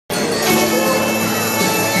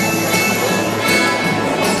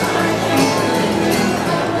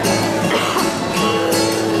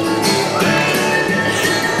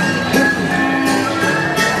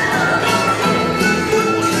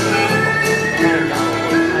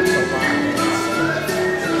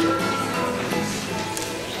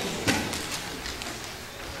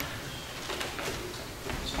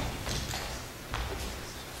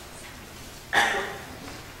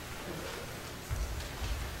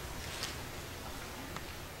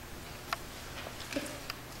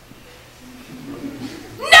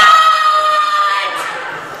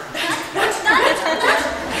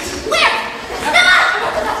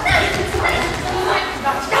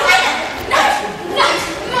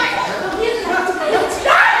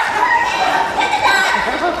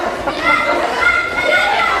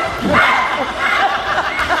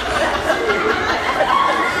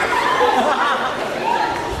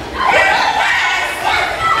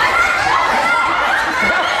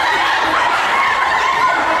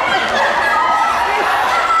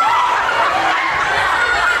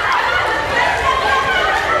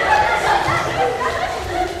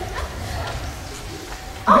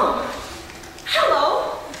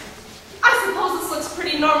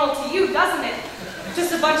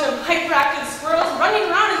bunch of hyperactive squirrels running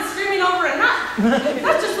around and screaming over a nut.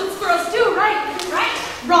 That's just what squirrels do, right? Right?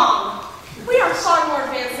 Wrong. We are far more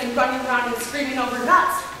advanced than running around and screaming over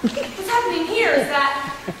nuts. What's happening here is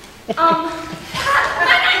that, we're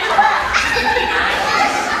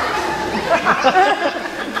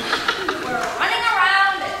running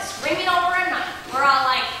around and screaming over a nut. We're all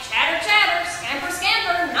like, chatter, chatter, scamper,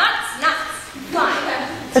 scamper, nuts, nuts.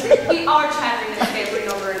 Fine. We are chattering and scampering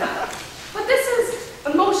over a nut. But this is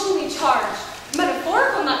emotionally charged,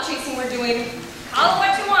 metaphorical nut chasing we're doing. Call it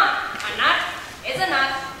what you want. A nut is a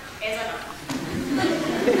nut is a nut.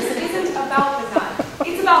 This isn't about the nut.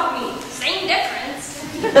 It's about me. Same difference.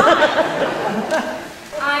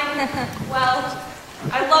 Well,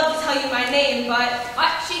 I'd love to tell you my name, but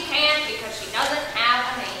she can't because she doesn't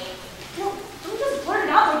have a name. Well, don't just blurt it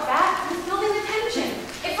out like that. It's building the tension.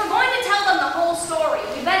 If we're going to tell them the whole story,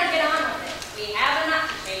 we better get on with it. We have a nut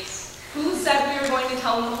to chase. Who said we were going to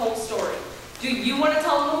tell them the whole story? Do you want to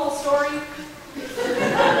tell them the whole story?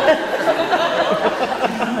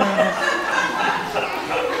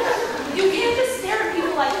 You can't just stare at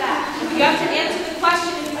people like that. You have to answer the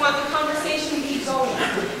question if you want the conversation to keep going.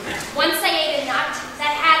 Once I ate a nut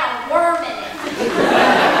that had a worm in it.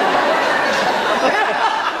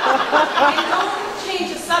 And don't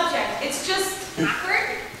change the subject. It's just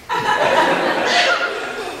awkward.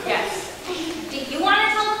 Yes. Do you want to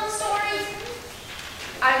tell them the story?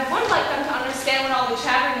 I would like them to understand what all the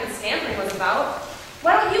chattering and scampering was about.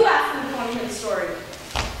 Why don't you ask them if you want to hear the story?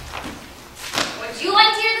 Would you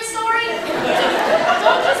like to hear the story?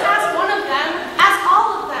 Don't just ask one of them. Ask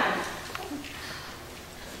all of them.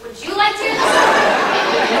 Would you like to hear the story?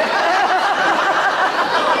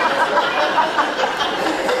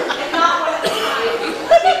 If not, one at a time.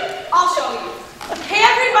 I'll show you. Hey,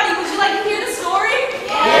 everybody, would you like to hear the story?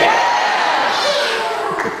 Yeah.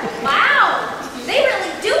 Wow, they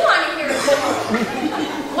really do want to hear a story.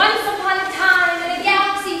 Once upon a time in a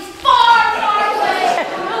galaxy far, far away.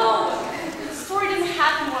 No, the story didn't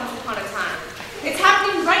happen once upon a time. It's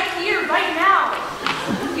happening right here, right now.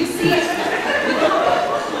 You see,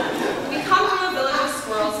 we come from a village of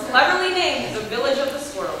squirrels, cleverly named the Village of the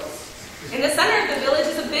Squirrels. In the center of the village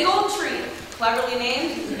is a big old tree, cleverly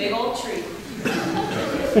named the Big Old Tree.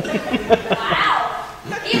 Wow,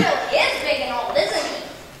 he really is big and old, isn't he?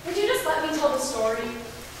 Would you just let me tell the story?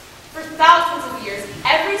 For thousands of years,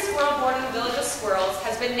 every squirrel born in the Village of Squirrels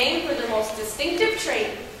has been named for their most distinctive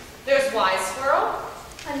trait. There's Wise Squirrel.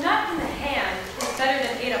 A nut in the hand is better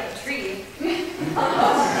than 8 up a tree.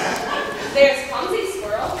 There's Clumsy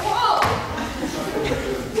Squirrel. Whoa!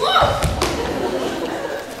 Whoa!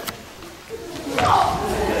 Whoa!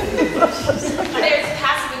 There's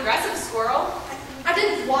Passive-Aggressive Squirrel. I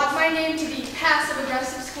didn't want my name to be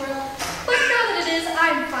Passive-Aggressive Squirrel, but now that it is,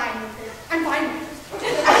 I'm fine with it. I'm fine with it.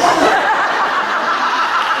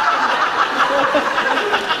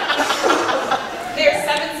 There's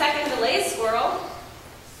 7-second Delay Squirrel.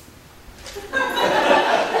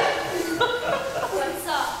 What's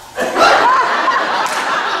up?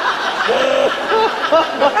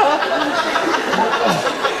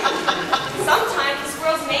 Sometimes the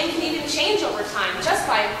squirrel's name can even change over time, just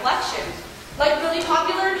by inflection. Like really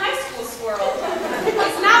popular in high school squirrel.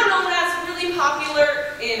 It's now known as really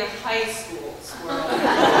popular in high school squirrel.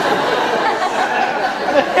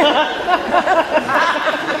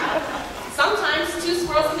 Sometimes two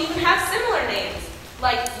squirrels can even have similar names,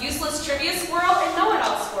 like Useless Trivia Squirrel and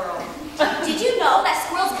Know-It-All Squirrel. Did you know that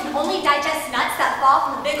squirrels can only digest nuts that fall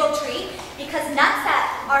from the big old tree because nuts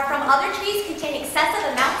that are from other trees contain excessive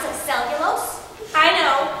amounts of cellulose? I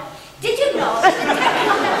know. Did you know that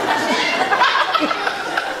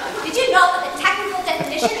the technical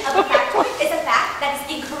definition of a factoid is a fact that is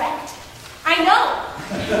incorrect? I know.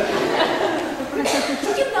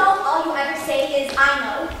 Did you know all you ever say is I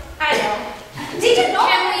know? I know. Did you know?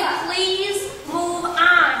 Can we please move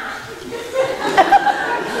on?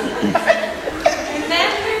 And then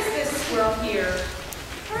there's this squirrel here.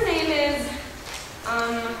 Her name is,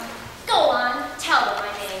 Go on, tell them my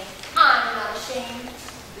name. I'm not ashamed.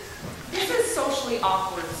 this is socially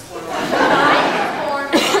awkward squirrel. I was born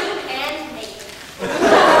blind and naked.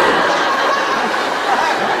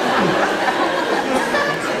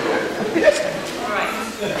 Alright.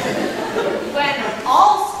 When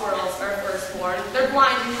all squirrels are first born, they're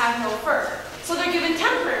blind and have no fur. So they're given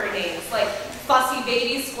temporary names like Fussy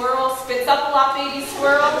Baby Squirrel, Spits Up a Lot Baby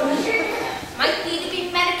Squirrel. Might need to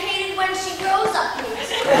be medicated when she grows up.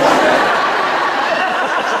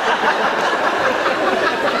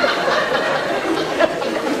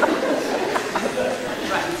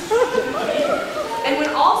 Right. And when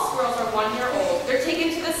all squirrels are 1 year old, they're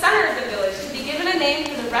taken to the center of the village to be given a name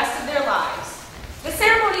for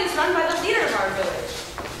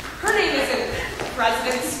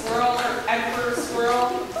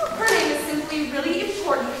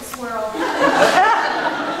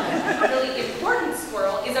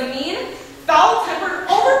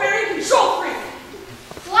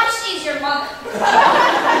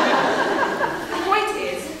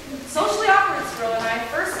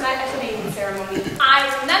ceremony? I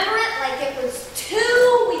remember it like it was 2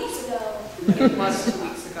 weeks ago. It was 2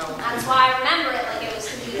 weeks ago. That's why I remember it like it was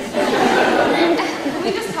 2 weeks ago. Can we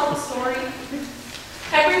just tell the story?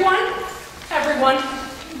 Everyone,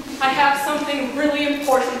 I have something really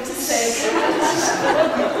important to say.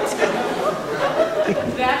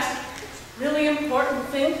 That really important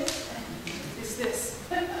thing is this.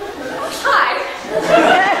 Hi.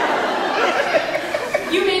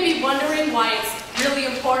 You may be wondering why it's really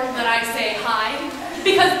important that I say hi,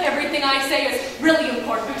 because everything I say is really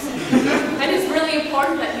important. And it's really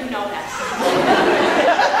important that you know that.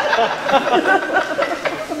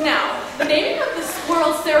 Now, the naming of the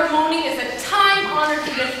squirrel ceremony is a time-honored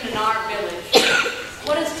tradition in our village.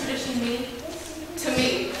 What does tradition mean? To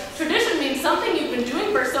me, tradition means something you've been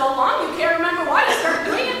doing for so long you can't remember why to start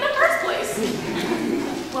doing it in the first place.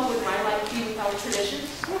 What would my life be without tradition?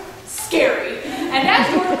 Scary. And as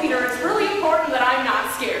your leader, it's really important that I'm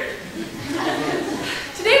not scared.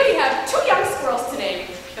 Today we have 2 young squirrels to name.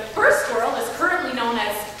 The first squirrel is currently known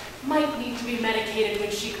as might need to be medicated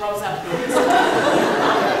when she grows up. It's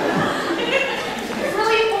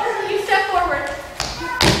really important that you step forward.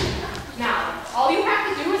 Now, all you have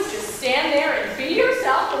to do is just stand there and be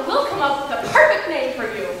yourself, and we'll come up with the perfect name for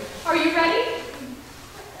you. Are you ready?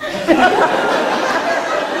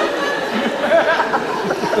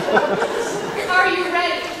 Are you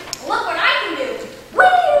ready? Look what I can do.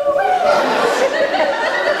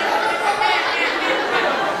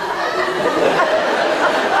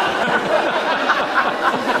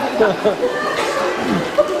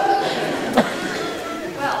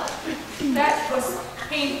 Well, that was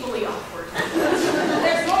painfully awkward.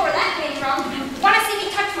 There's more where that came from. Want to see me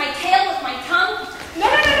touch my tail with my tongue? No!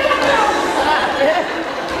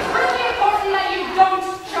 It's really important that you don't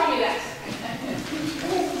show me that.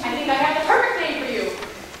 I think I have the perfect name for you.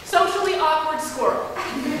 Socially awkward squirrel.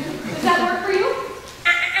 Does that work for you?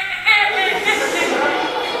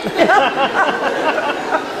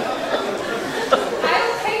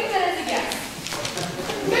 I'll take that as a yes.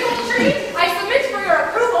 Big old tree, I submit for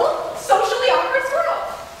your approval, socially awkward squirrel.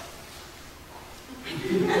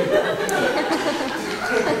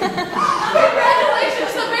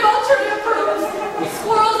 Congratulations, the big old tree approves.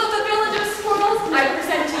 Squirrels of the village of squirrels, I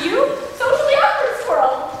present to you, socially awkward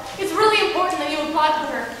squirrel. It's really important that you applaud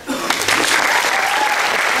for her.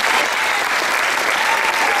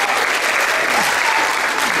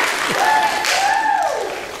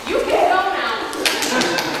 You can go now.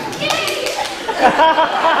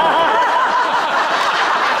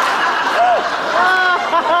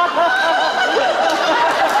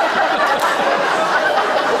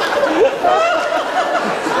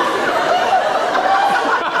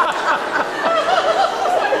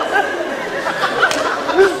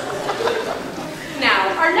 Now,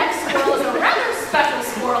 our next squirrel is a rather special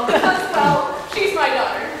squirrel because, well, she's my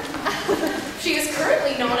daughter. She is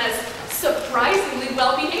currently known as surprisingly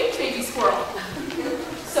well-behaved baby squirrel.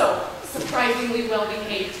 So, surprisingly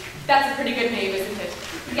well-behaved. That's a pretty good name, isn't it?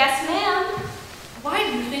 Yes, ma'am. Why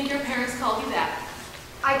do you think your parents called you that?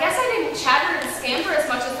 I guess I didn't chatter and scamper as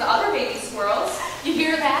much as the other baby squirrels. You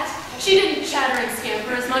hear that? She didn't chatter and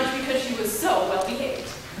scamper as much because she was so well-behaved.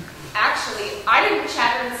 Actually, I didn't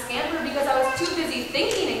chatter and scamper because I was too busy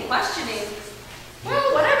thinking and questioning.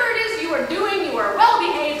 Well, whatever it is you are doing, you are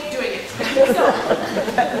well-behaved doing it. So,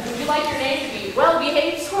 would you like your name to be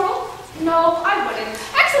well-behaved squirrel? No, I wouldn't.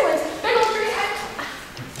 Excellent! Big old tree.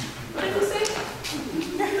 What did you say?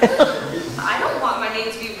 I don't want my name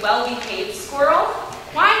to be well-behaved squirrel.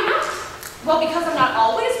 Why not? Well, because I'm not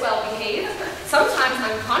always well-behaved. Sometimes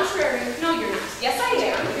I'm contrary. No, you're not. Yes, I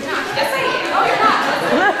am. You're not. Yes, I am. No, you're not.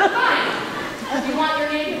 Fine. You want your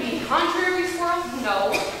name to be contrary squirrel? No.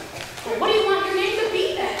 Well, what do you want your name to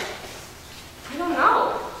be then? I don't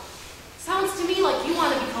know. Sounds to me like you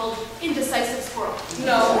want to be called indecisive squirrel.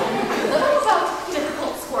 No. How about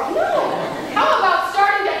difficult squirrel? No. How about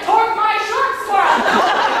starting to torque my short squirrel?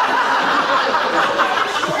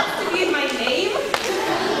 Short to be in my name?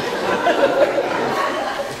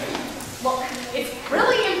 Look, it's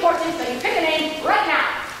really important that you pick a name right now.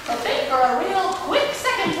 So think for a real quick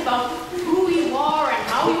second about who you are and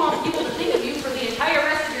how you want people to think of you for the entire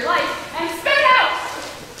rest of your life, and spit it out!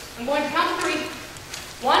 I'm going to count to 3.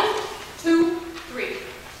 1, 2, 3.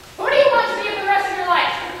 Who do you want to be for the rest of your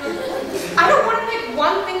life? I don't want to pick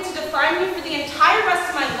one thing to define me for the entire rest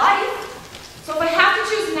of my life. So if I have to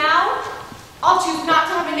choose now, I'll choose not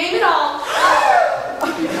to have a name at all.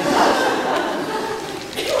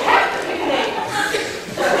 You have to pick a name.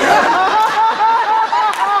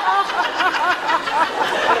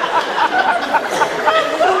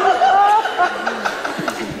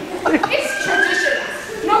 It's tradition.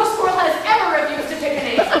 No squirrel has ever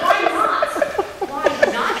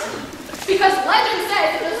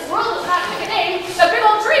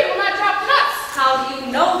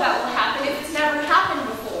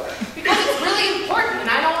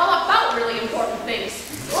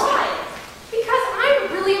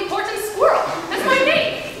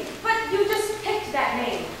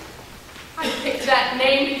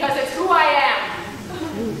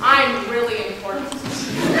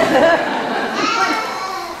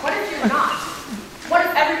you're not? What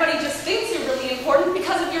if everybody just thinks you're really important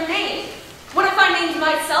because of your name? What if I named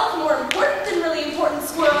myself more important than really important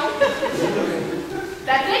squirrel?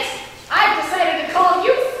 That's it? I've decided to call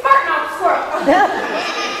you Smart Mouth Squirrel.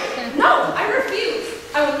 No, I refuse.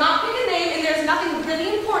 I will not pick a name, and there's nothing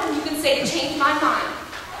really important you can say to change my mind.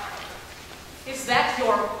 Is that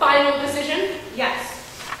your final decision? Yes.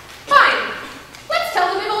 Fine. Let's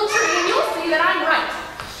tell the big old tree and you'll see that I'm right.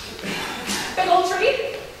 Big old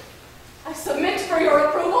tree, I submit for your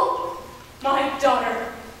approval my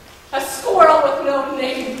daughter, a squirrel with no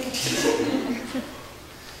name.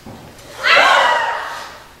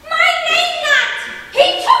 My name nut! He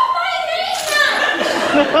took my name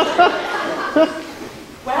nut!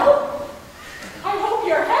 Well, I hope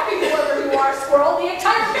you're happy whoever you are, squirrel. The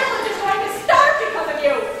entire village is going to starve because of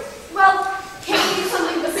you. Well, can't we do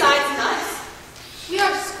something besides nuts? We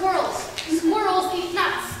are squirrels. Squirrels eat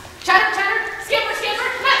nuts. Chatter, chatter, scamper, scamper,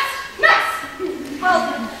 nuts, nuts!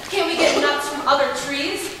 Well, can't we get nuts from other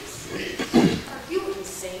trees? Are you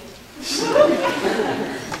insane?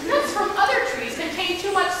 Nuts from other trees contain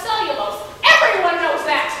too much cellulose. Everyone knows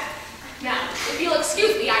that. Now, if you'll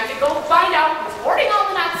excuse me, I have to go find out who's hoarding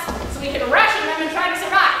all the nuts so we can ration them and try to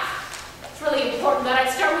survive. It's really important that I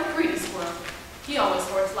start with Greedy Squirrel. He always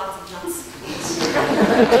hoards lots of nuts.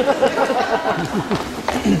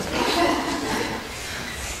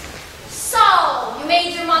 So, you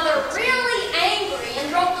made your mother really angry and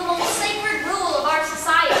broke the most sacred rule of our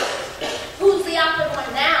society. Who's the awkward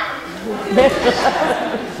one now?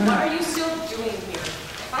 What are you still doing here?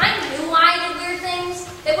 If I knew I did weird things,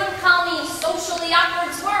 they wouldn't call me socially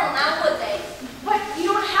awkward squirrel now, would they? But you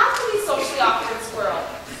don't have to be socially awkward squirrel.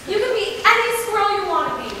 You can be any squirrel you want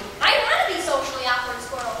to be. I want to be socially awkward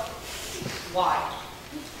squirrel. Why?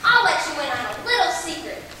 I'll let you in on a little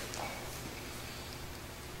secret.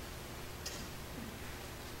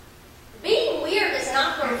 Being weird isn't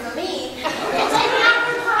awkward for me. It's even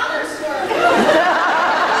awkward for other squirrels.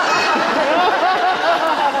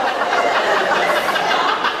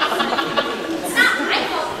 It's not my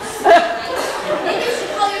fault you smell nice. Maybe you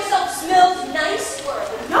should call yourself Smells Nice Squirrel.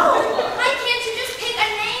 No! Why can't you just pick a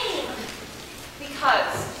name?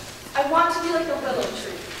 Because I want to be like a willow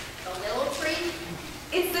tree. The little tree?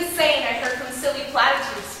 It's the saying I heard from Silly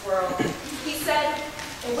Platitude Squirrel. He said,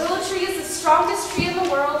 the willow tree is the strongest tree in the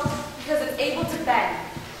world because it's able to bend.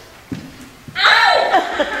 Ow!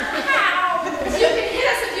 Ow! You can hit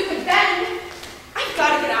us if you can bend. I've got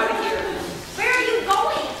to get out of here. Where are you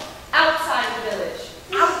going? Outside the village.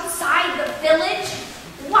 Outside the village?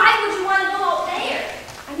 Why would you want to go out there?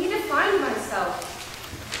 I need to find myself.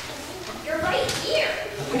 You're right here.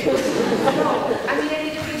 No, I mean I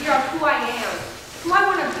need to figure out who I am, who I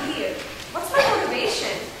want to be. What's my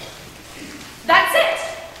motivation? That's it.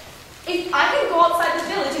 If I can go outside the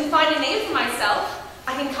village and find a name for myself,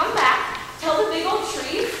 I can come back, tell the big old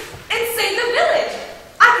tree, and save the village.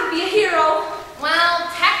 I could be a hero. Well,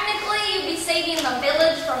 technically, you'd be saving the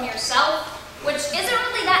village from yourself, which isn't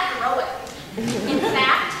really that heroic. In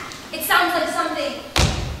fact, it sounds like something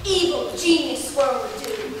evil genius squirrel would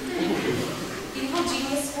do. Evil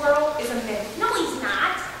genius squirrel is a myth. No, he's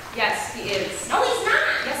not. Yes, he is. No, he's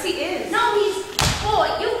not. Yes, he is. No, he's... Boy,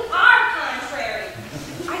 you are contrary.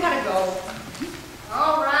 I gotta go.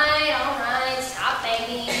 All right. Stop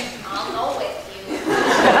begging. I'll go with you.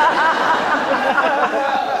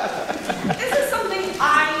 This is something I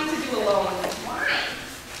need to do alone. Why?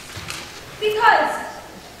 Because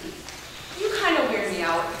you kind of weird me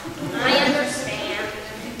out. I understand.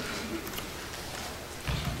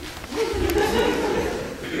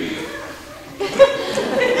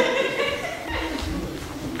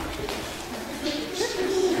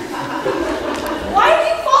 Why are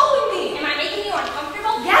you following me? Am I making you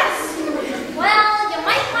uncomfortable? Yes. Well, you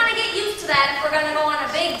might want to get used to that if we're going to go on a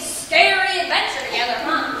big, scary adventure together,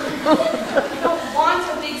 huh? I don't want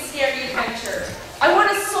a big, scary adventure. I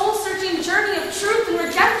want a soul-searching journey of truth and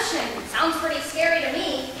redemption. Sounds pretty scary to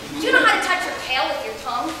me. Do you know how to touch your tail with your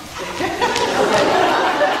tongue?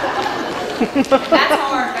 That's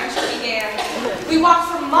how our adventure began. We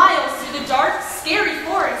walked for miles through the dark, scary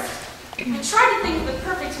forest. I tried to think of the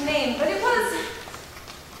perfect name, but it was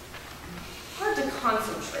hard to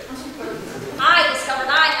concentrate. I discovered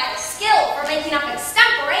I had a skill for making up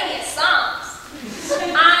extemporaneous songs.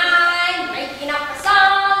 I'm making up a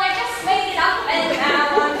song, I just made it up, and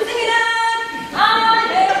now I'm singing it. I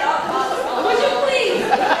made up a song. Would you please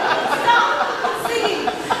stop singing?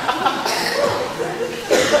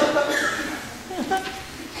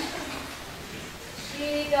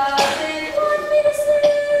 She doesn't want me to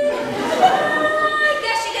sing. I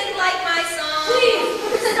guess she didn't like my song. Please,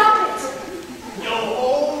 stop it. Yo,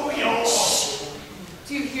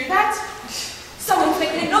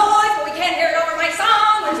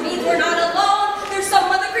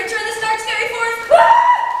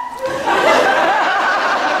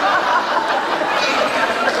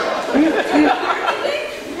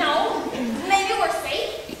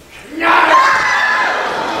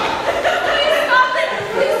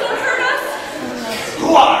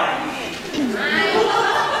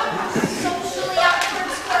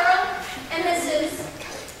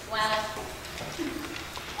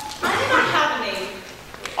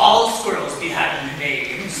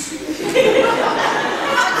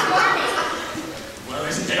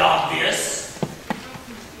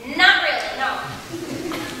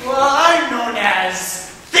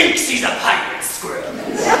 thinks he's a pirate squirrel. Cool,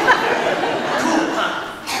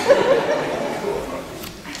 huh?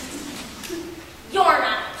 You're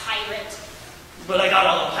not a pirate. But I got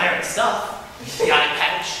all the pirate stuff. The eye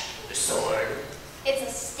patch, the sword. It's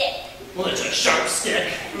a stick. Well, it's a sharp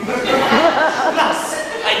stick. Plus,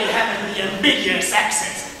 I do have the ambiguous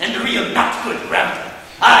accent and the real not good grammar.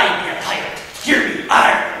 I be a pirate. Hear me,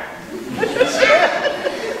 arr.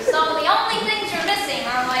 So the only things you're missing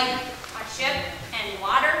are like a ship and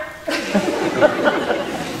water.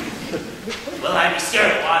 Well, I be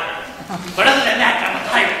scared of water. But other than that, I'm a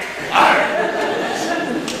pirate. Arr.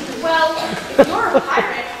 Well, if you're a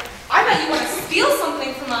pirate, I bet you want to steal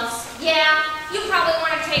something from us. Yeah, you probably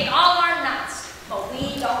want to take all our nuts, but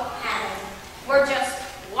we don't have them. We're just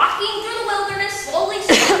walking through the wilderness, slowly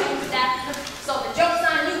starving to death. So the joke's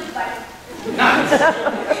on you, buddy. Nuts.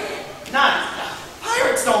 Nuts.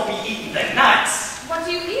 Pirates don't be eating the nuts. What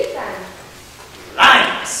do you eat then?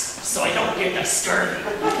 Limes, so I don't get the scurvy.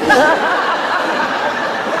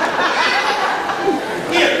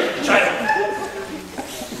 Here, try them.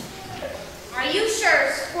 Are you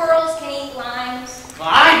sure squirrels can eat limes? Well,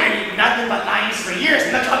 I've been eating nothing but limes for years,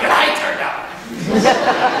 and look how good I turned out.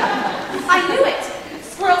 I knew it.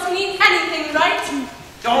 Squirrels can eat anything, right?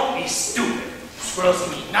 Don't be stupid. Squirrels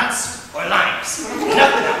can eat nuts or limes.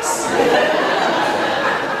 Nothing else.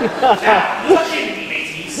 Now, look at me,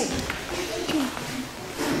 mateys.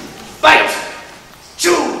 Bite.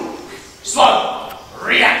 Chew. Swallow.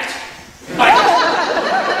 React. Bite.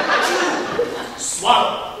 Chew.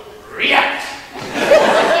 Swallow. React.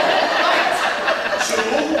 Bite. Chew.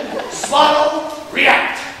 Swallow.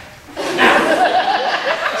 React. Now,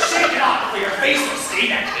 shake it off, or your face will stay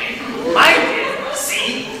that way. Mine did.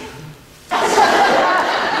 See?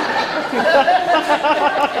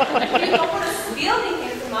 If you don't want to steal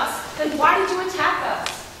anything from us, then why did you attack us?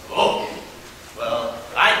 Oh, well,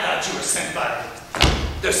 I thought you were sent by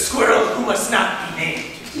the squirrel who must not be named.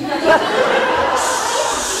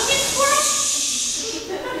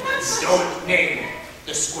 Don't name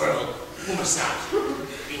the squirrel who must not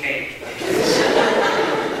be named.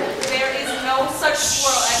 There is no such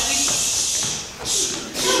squirrel as we...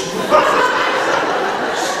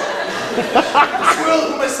 The squirrel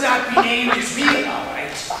who must not be named is real, all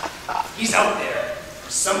right. He's out there,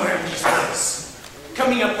 somewhere in these woods,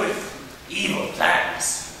 coming up with evil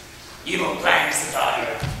plans. Evil plans that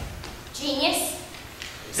are... Genius.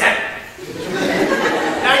 Exactly.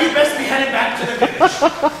 Now you best be heading back to the village.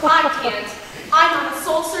 I can't. I'm on a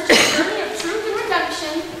soul-searching journey of truth and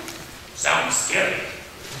redemption. Sounds scary.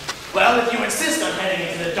 Well, if you insist on heading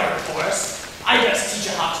into the dark forest, I just teach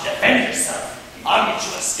you how to defend yourself. I'll get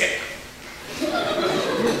you a stick.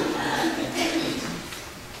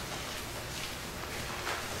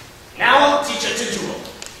 Now I'll teach you to duel.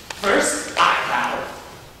 First, I bow.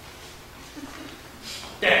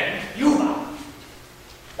 Then you bow.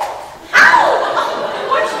 Ow!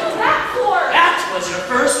 What was that for? That was your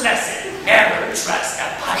first lesson. Never trust a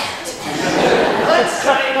pirate. Let's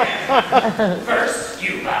try again. First,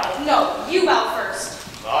 you bow. No, you bow first.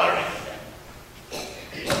 All right, then.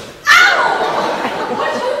 Ow!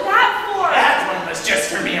 What was that for? That one was just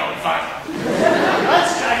for me on fun.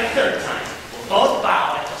 Let's try a third time. We'll both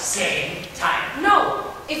bow at the same time.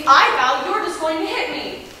 No, if I bow, you're just going to hit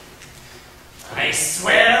me. I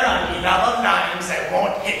swear on the love of limes I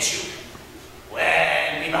won't hit you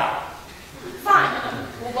when we bow. Fine.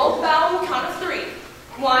 We'll both bow on the count of 3.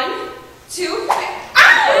 1, 2, 3.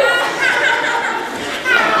 Ow!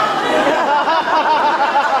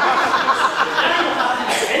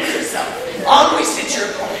 Defend yourself. Always hit your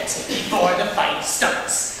opponent before the fight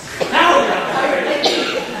starts. Now you're a pirate.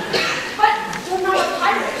 But you're not a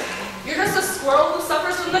pirate. You're just a squirrel who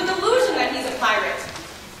suffers from the delusion that he's a pirate.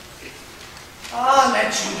 I'll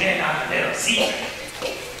let you in on a little secret.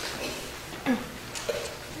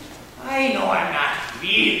 I know I'm not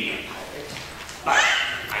really a pirate, but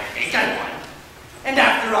I think I won. And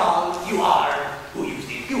after all, you are who you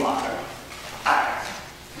think you are. I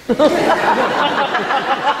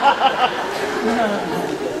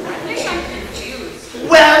think I'm confused.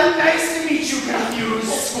 Well, nice to meet you, confused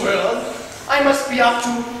squirrel. I must be off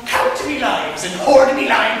to count me limes and hoard me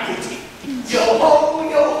lime booty. Yo ho,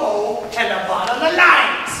 and a bottle of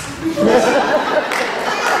limes.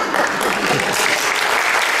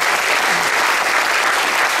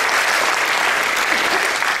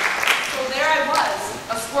 So there I was,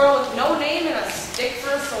 a squirrel with no name and a stick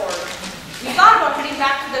for a sword. We thought about getting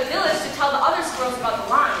back to the village to tell the other squirrels about the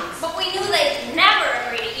limes. But we knew they'd never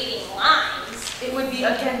agree to eating limes. It would be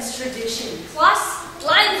against tradition. Plus,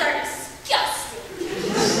 limes are disgusting.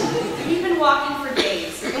 We've been walking for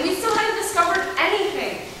days, and we still hadn't discovered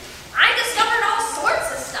anything.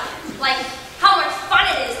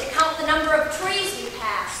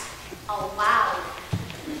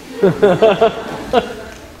 We've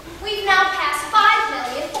now passed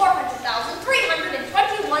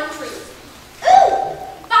 5,400,321 trees. Ooh!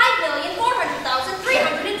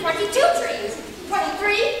 5,400,322 trees.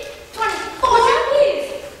 23, 24. Would you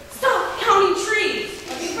please stop counting trees?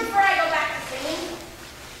 Would you prefer I go back to singing?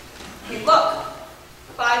 Hey, look.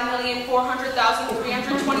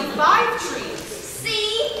 5,400,325 trees.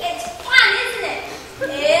 See? It's fun, isn't it?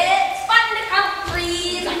 It's fun to count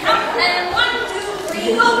trees. I count them. 1, 2,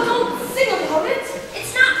 3. Well, don't sing about it.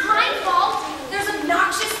 It's not my fault. There's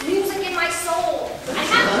obnoxious music in my soul. I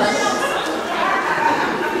haven't let it out.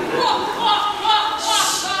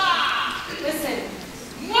 Listen.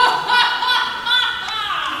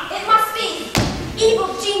 It must be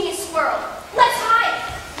evil genius squirrel. Let's hide.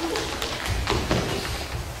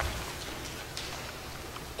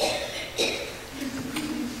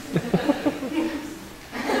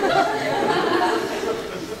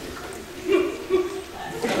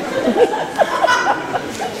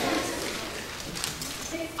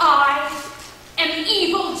 I am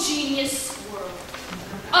evil genius squirrel.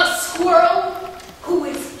 A squirrel who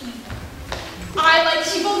is evil. I like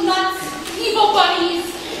evil nuts, evil bunnies,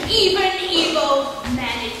 even evil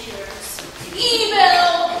manicures.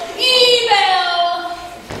 Evil! Evil!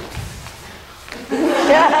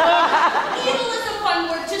 Evil is a fun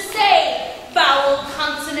word to say. Vowel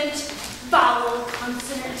consonant, vowel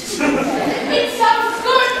consonant. It sounds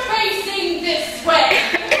good facing this way.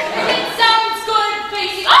 And it sounds good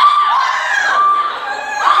facing.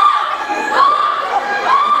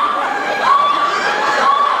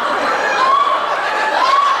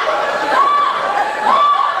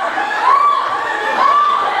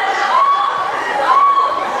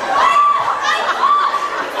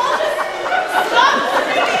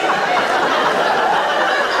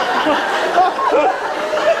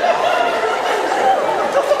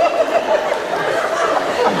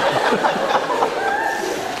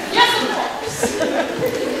 Yes, of course.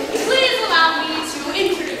 Please allow me to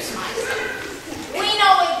introduce myself. We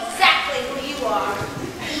know exactly who you are.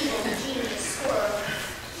 Evil genius squirrel.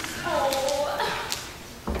 Oh,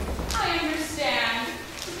 I understand.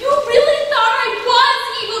 You really thought I was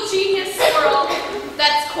evil genius squirrel?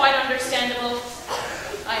 That's quite understandable.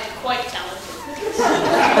 I'm quite talented.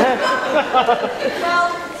 Well,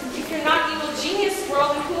 if you're not evil genius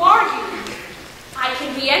squirrel, then who are you? I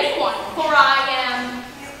can be anyone, for I am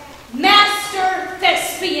Master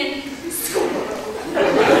Thespian Squirrel.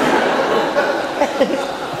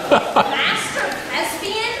 Master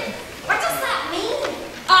thespian? What does that mean?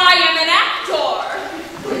 I am an actor.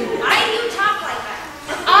 Why do you talk like that?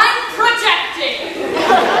 I'm projecting.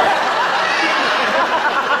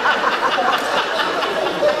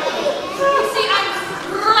 You see, I'm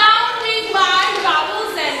rounding my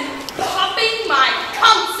vowels and popping my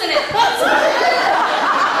consonants.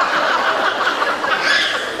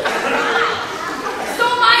 So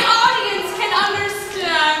my audience can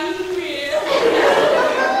understand me.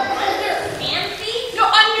 Understand me? No,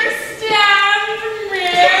 understand me.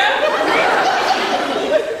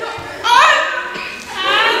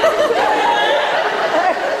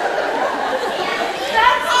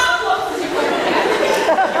 That's all.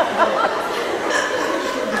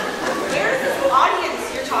 Where's this audience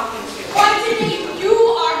you're talking to? Why, Jenny, you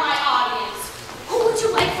are my audience. Who would you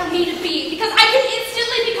like for me to be? Because I can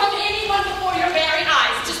instantly become anyone before your very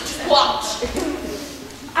eyes. Just watch.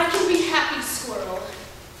 I can be Happy Squirrel.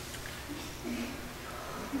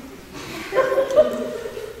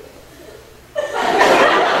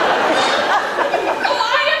 Oh,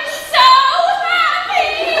 I am so happy!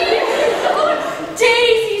 Oh,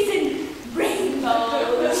 daisies and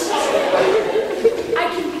rainbows. I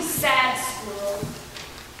can be Sad Squirrel.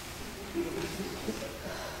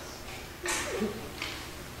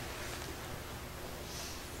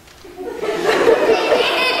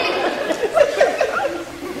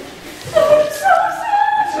 I'm so sad.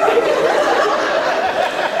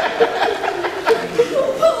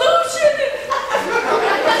 Pollution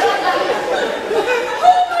and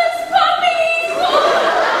homeless puppies.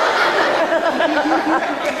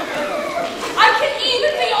 I can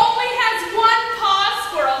even be only has one paw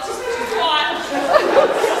squirrel. Just watch.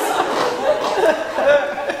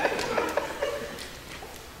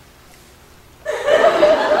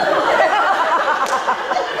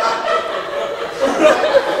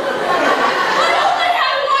 I only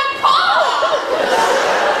have one paw.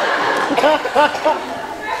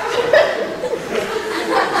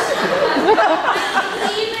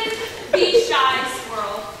 Even be shy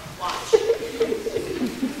squirrel. Watch.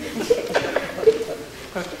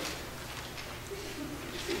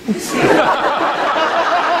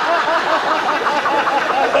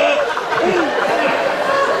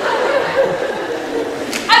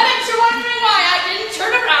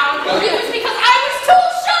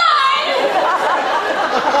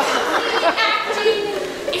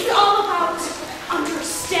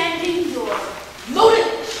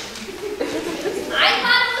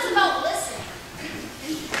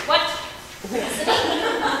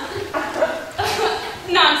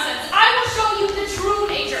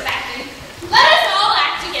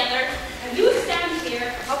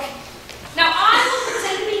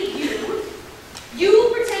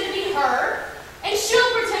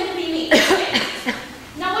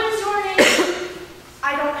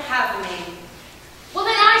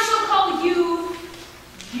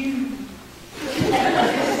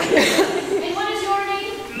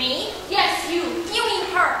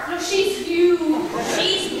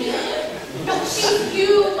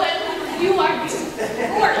 You are you.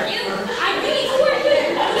 Who are you? I mean, who are you?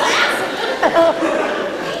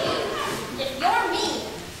 If you're me,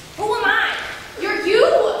 who am I? You're you.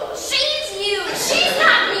 She's you. She's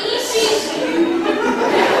not me. She's you.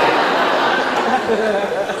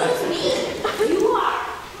 Who's me? You are.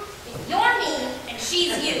 If you're me and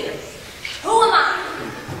she's you, who am I?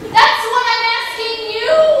 That's what I'm asking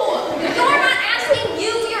you. You're not asking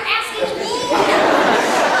you. You're asking me.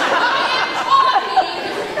 I am talking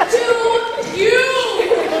to you.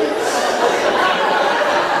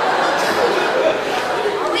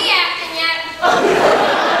 Are we acting yet?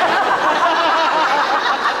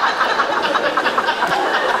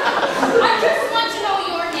 I just want to know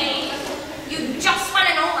your name. You just want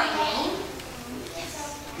to know my name?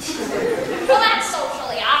 Well, that's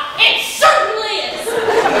socially awkward. It certainly is.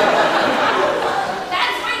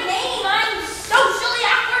 That's my name. I'm socially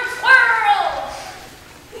awkward squirrel.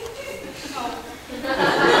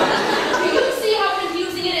 Do you see how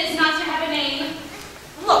confusing it is not to have a name?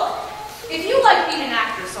 Look, if you like being an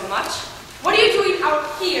actor so much, what are you doing out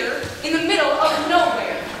here in the middle of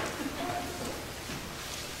nowhere?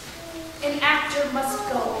 An actor must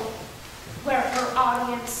go where her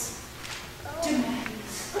audience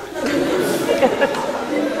demands.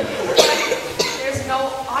 There's no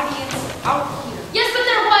audience out here. Yes, but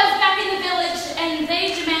there was back in the village, and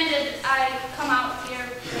they demanded I come out here.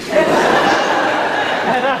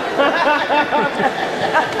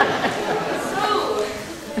 So,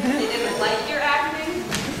 they didn't like your acting?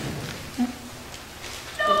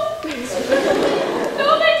 No, they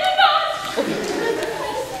did not.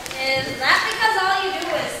 Is that because all you do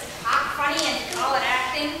is talk funny and call it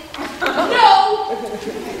acting? No.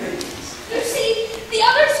 You see, the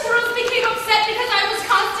other squirrels became upset because I was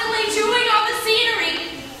constantly chewing on the scenery.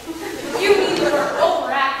 You mean you were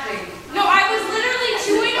overacting? No, I was literally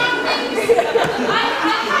chewing on things. I've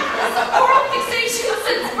had this oral fixation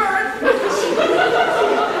since birth.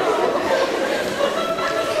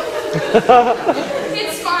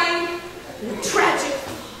 It's fine. Tragic.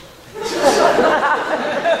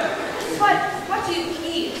 But what do you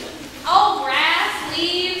eat? Oh, grass,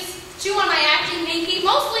 leaves, chew on my acting binky.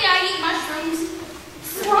 Mostly I eat mushrooms.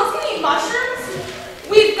 Squirrels can eat mushrooms?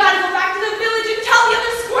 We've got to go back to the village and tell the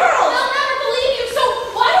other squirrels! They'll never believe you, so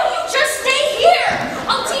why don't you just stay here?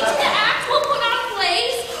 I'll teach you to act, we'll put on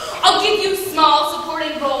plays. I'll give you small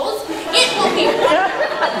supporting roles. It will be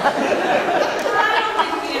wonderful. I don't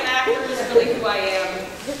think being an actor is really who I am.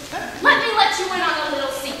 Let me let you in on a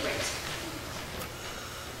little secret.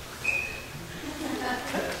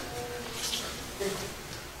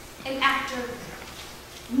 An actor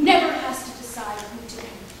never has to decide who to be.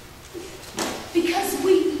 Because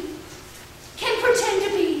we can pretend to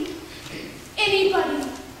be anybody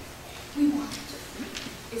we want.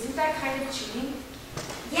 Isn't that kind of cheating?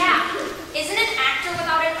 Yeah. Isn't an actor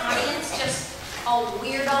without an audience just a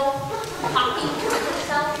weirdo talking to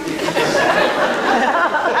himself?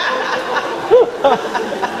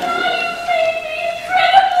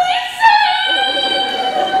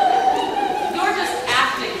 You're just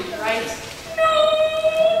acting, right? No,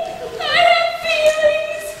 I have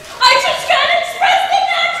feelings. I just can't express them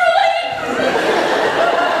naturally.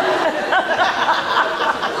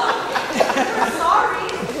 Sorry.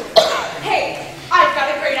 Hey, I've got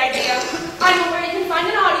a great idea. I know where you can find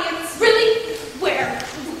an audience. Really? Where?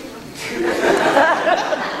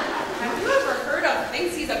 Have you ever heard of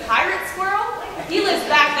thinks he's a pirate squirrel? He lives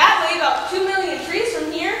back that way about 2 million trees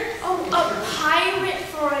from here. Oh, a pirate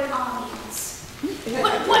for an audience.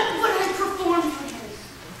 What would I perform for him?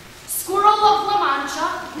 Squirrel of La Mancha?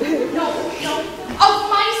 No. Of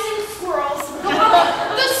mice and squirrels.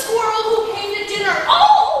 The squirrel who came to dinner.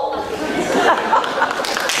 Oh!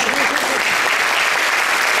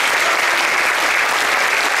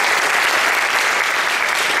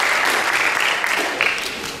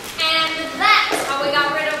 And that's how we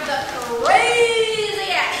got rid of the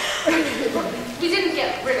crazy actor. We didn't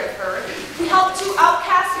get rid of her. We helped to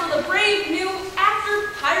outcast for the brave new actor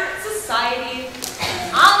pirate society.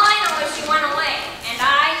 All I know is she went away, and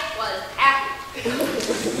I was happy.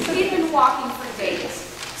 We'd been walking for days,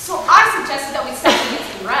 so I suggested that we stop and get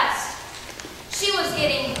some rest. She was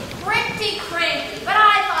getting pretty cranky, but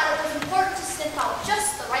I thought it was important to sniff out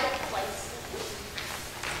just the right place.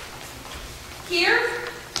 Here,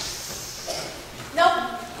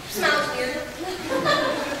 Nope, smells weird.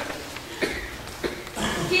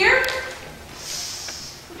 here,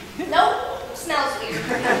 Nope, smells weird.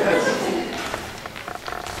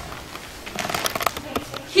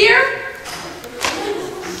 here,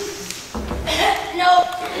 Nope,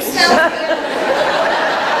 smells weird.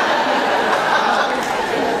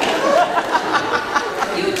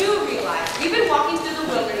 you do realize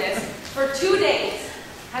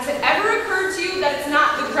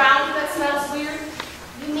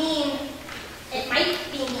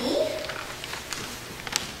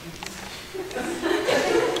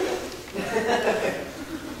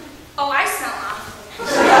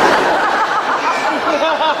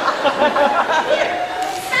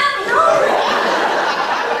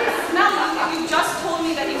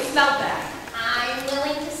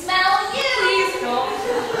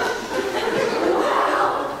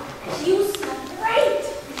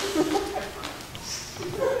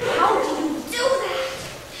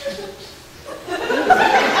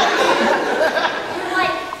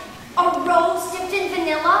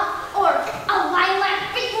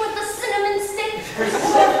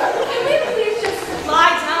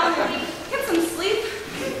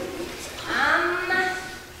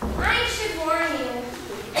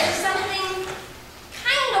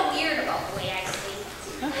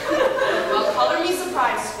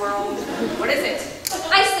squirrel. What is it?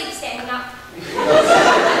 I sleep standing up.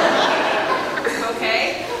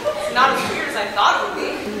 Okay. It's not as weird as I thought it would be.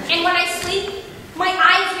 And when I sleep, my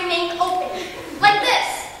eyes remain open. Like this.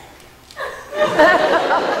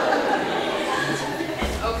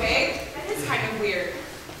 Okay. That is kind of weird.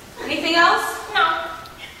 Anything else? No.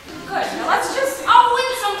 Good. Now let's just... Oh,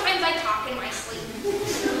 and sometimes I talk in my sleep.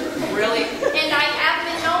 Really? And I have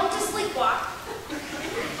been known to sleepwalk.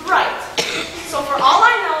 Right. So for all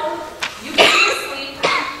I know, you can be asleep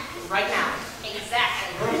right now.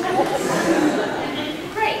 Exactly.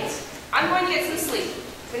 Great. I'm going to get some sleep.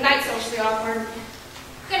 Good night, socially awkward.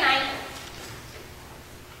 Good night.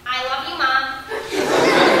 I love you, Mom.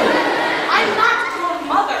 I'm not your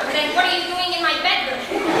mother. Then what are you doing in my bedroom?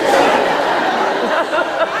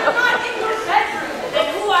 I'm not in your bedroom. Then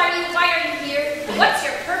who are you? Why are you here? What's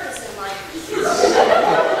your purpose in life?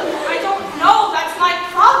 I don't know. That's my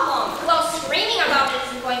problem. Well, screaming about it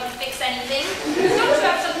isn't going to fix anything. Don't you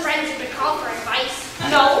have some friends you could call for advice?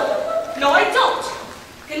 No. No, I don't.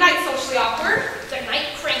 Good night, socially awkward. Good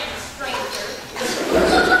night, cranky stranger.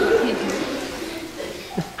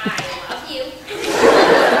 I love you.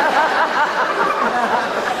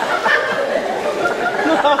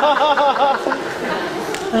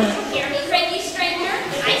 Hear me, cranky stranger?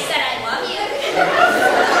 I said I love you.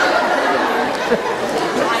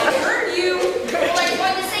 I heard you. Well, are you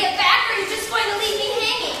going to say it back, or are you just going to leave me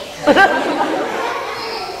hanging?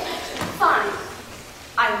 Fine.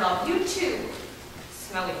 I love you too.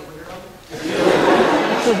 Smelly weirdo.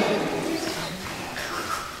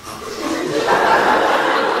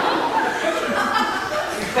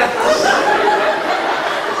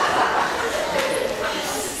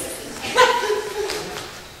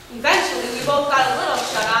 Eventually, we both got a little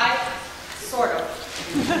shut-eye. Sort of.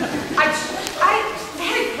 I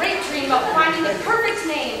had a great dream about finding the perfect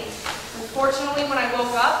name. Unfortunately, when I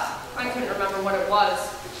woke up, I couldn't remember what it was.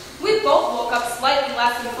 We both woke up slightly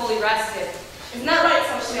less than fully rested. Isn't that right,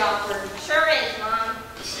 socially awkward? Sure is, Mom.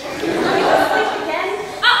 Are you asleep again?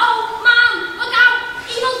 Uh-oh, Mom! Look out!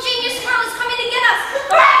 Evil genius squirrel is coming to get us!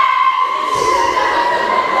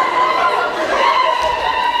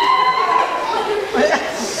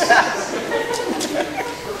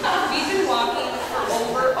 We've been walking for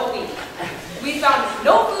over a week. We found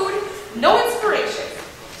no food, no inspiration.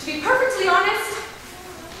 To be perfectly honest,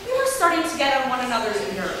 we were starting to get on one another's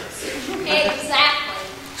nerves. Exactly.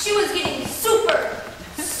 She was getting super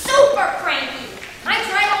cranky. I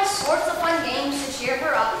tried all sorts of fun games to cheer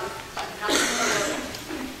her up, but nothing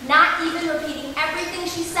worked. Not even repeating everything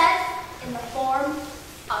she said in the form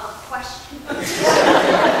of a question. I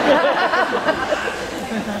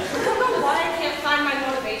don't know why I can't find my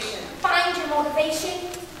motivation. Find your motivation.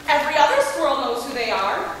 Every other squirrel knows who they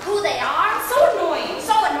are. Who they are. It's so annoying.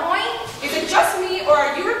 So annoying. Is it just me, or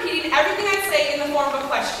are you repeating everything I say in the form of a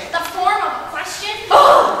question? The form of a question.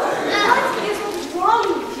 What is wrong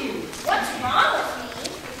with you? What's wrong with me?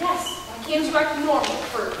 Yes, why can't you act normal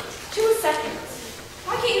for 2 seconds?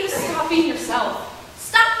 Why can't you just stop being yourself?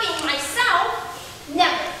 Stop being myself?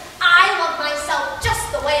 Never. I love myself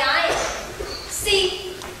just the way I am.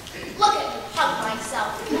 See? Look at me, hug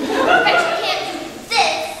myself. Bet you can't do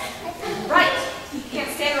this. Right. You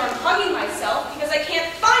can't stand around hugging myself because I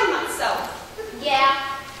can't find myself.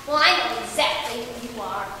 Yeah, well, I know exactly who you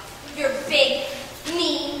are. You're big,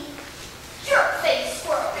 mean, jerk-faced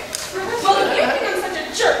squirrel. Well, if you think I'm such a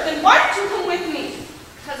jerk, then why did you come with me?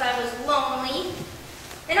 Because I was lonely.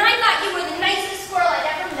 And I thought you were the nicest squirrel I'd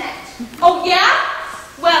ever met. Oh, yeah?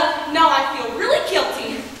 Well, now I feel really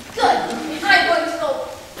guilty. Good. I'm going to go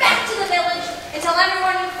back to the village and tell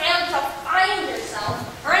everyone you found to find yourself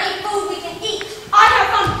or any food we can eat. I have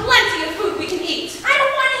found plenty of food we can eat. I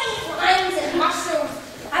don't want to eat limes and mushrooms.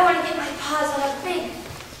 I want to get my paws on a big,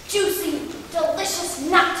 juicy, delicious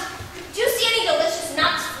nut. Do you see any delicious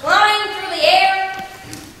nuts flying through the air?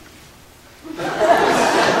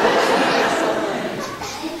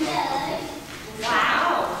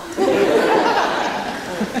 Wow.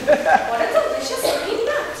 What a delicious looking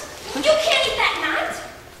nut. You can't eat that nut.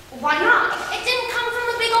 Why not? It didn't come from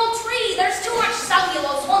a big old tree. There's too much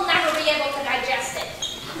cellulose. We'll never be able to digest it.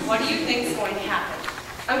 What do you think is going to happen?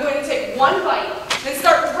 I'm going to take one bite, then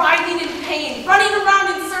start writhing in pain, running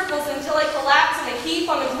around in circles until I collapse in a heap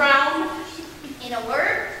on the ground. In a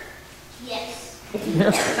word, yes.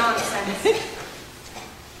 Nonsense.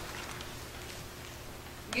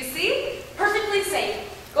 You see? Perfectly safe.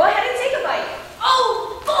 Go ahead and take a bite.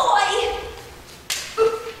 Oh, boy!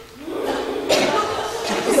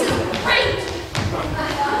 This is great!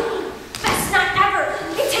 Best nut ever.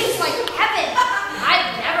 It tastes like heaven.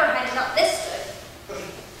 I've never had a nut this good.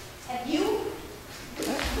 Have you?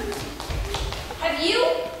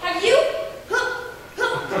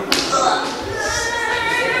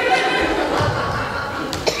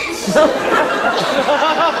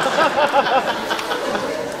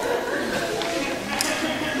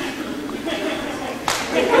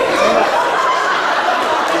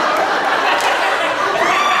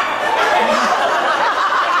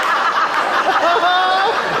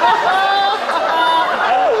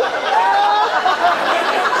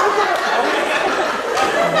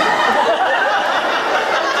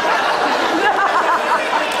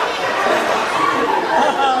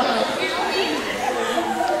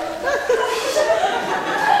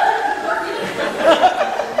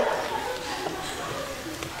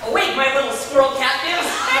 my little squirrel captives.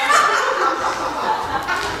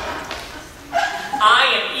 I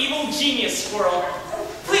am Evil Genius Squirrel.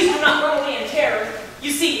 Please do not run away in terror. You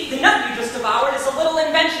see, the nut you just devoured is a little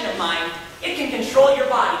invention of mine. It can control your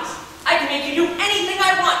bodies. I can make you do anything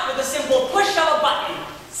I want with a simple push of a button.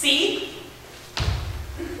 See?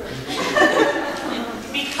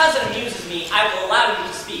 Because it amuses me, I will allow you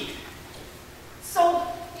to speak. So,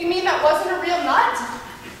 you mean that wasn't a real nut?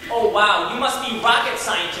 Oh wow, you must be rocket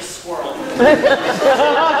scientist Squirrel. Of course it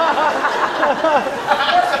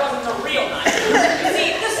wasn't a real nut. You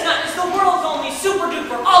see, this nut is the world's only super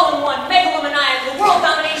duper all-in-one megalomaniacal world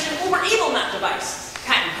domination uber evil nut device.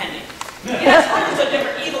 Patent pending. It has hundreds of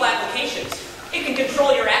different evil applications. It can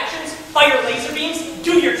control your actions, fire laser beams,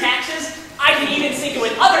 do your taxes. I can even sync it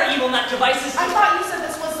with other evil nut devices. I thought you said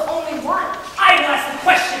this was the only one. I will ask the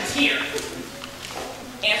questions here.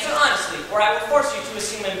 Answer honestly, or I will force you to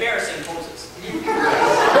assume embarrassing poses.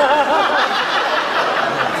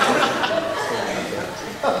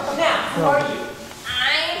 Now, who are you?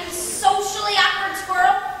 I'm socially awkward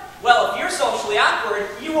squirrel. Well, if you're socially awkward,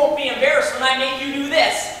 you won't be embarrassed when I make you do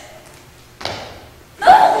this. Ooh,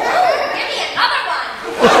 give me another one.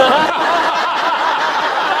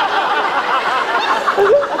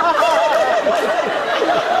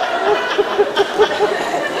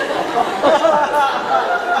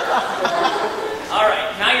 All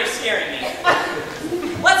right, now you're scaring me.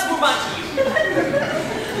 Let's move on to you.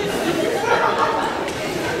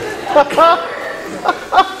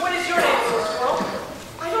 What is your name, Squirrel?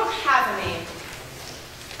 I don't have a name.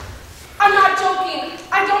 I'm not joking.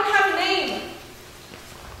 I don't have a name.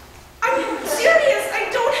 I'm serious. I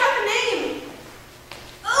don't have a name.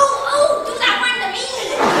 Ooh, do that one to me.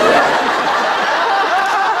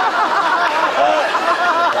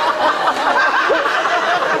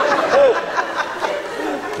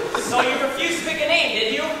 So you refused to pick a name,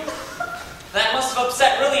 did you? That must have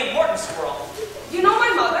upset really important Squirrel. You know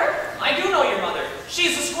my mother? I do know your mother.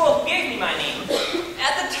 She's the squirrel who gave me my name.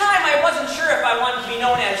 At the time, I wasn't sure if I wanted to be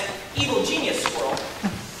known as Evil Genius Squirrel.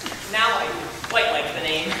 Now I quite like the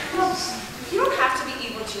name. Well, you don't have to be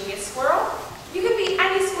Evil Genius Squirrel. You can be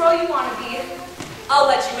any squirrel you want to be. I'll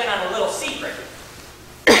let you in on a little secret.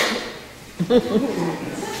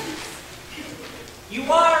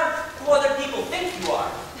 You are who other people think you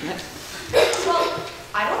are. Well,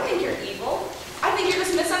 I don't think you're evil. I think you're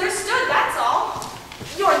just misunderstood, that's all.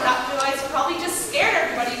 Your nut device probably just scared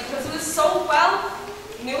everybody because it was so, well,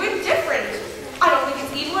 new and different. I don't think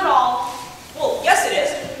it's evil at all. Well, yes it is.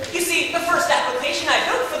 You see, the first application I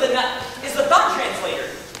built for the nut is the thought translator.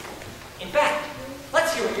 In fact,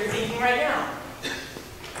 let's hear what you're thinking right now.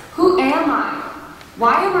 Who am I?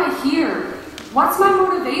 Why am I here? What's my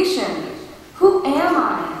motivation? Who am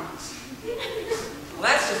I? Well,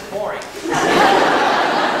 that's just boring.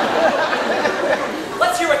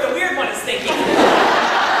 Let's hear what the weird one is thinking.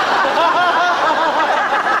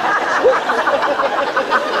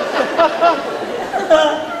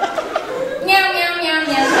 Meow, meow, meow,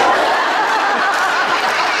 meow.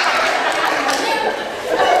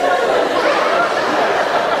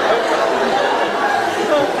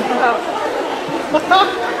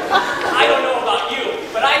 I don't know about you,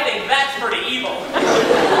 but I think that's pretty evil.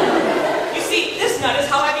 You see, this nut is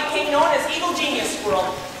how I became known as Evil Genius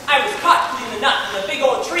Squirrel. I was caught putting the nut in a big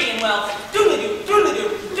old tree and, well, doodly-doo,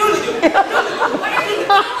 doodly-doo, doodly-doo, doodly-doo. What are you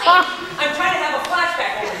doing? I'm trying to have a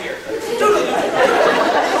flashback over here. Doodly-doo.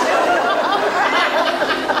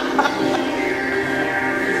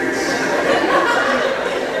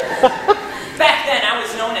 Back then, I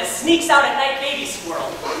was known as Sneaks Out at Night Baby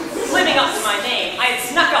Squirrel. Living up to my name, I had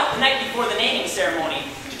snuck out the night before the naming ceremony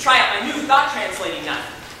to try out my new thought translating nut.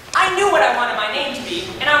 I knew what I wanted my name to be,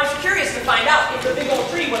 and I was curious to find out if the big old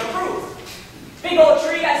tree would approve. Big old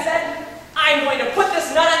tree, I said, I'm going to put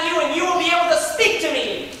this nut on you and you will be able to speak to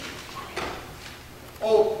me.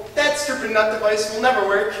 Oh, that stupid nut device will never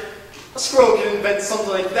work. A squirrel can invent something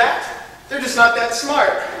like that. They're just not that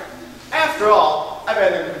smart. After all, I've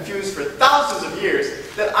had them confused for thousands of years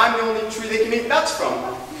that I'm the only tree they can eat nuts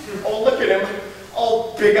from. Oh, look at him.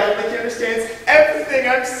 All big-eyed like he understands everything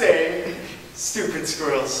I'm saying. Stupid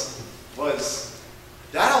squirrels. Was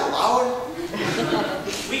that allowed?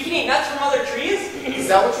 We can eat nuts from other trees? Is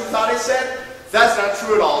that what you thought I said? That's not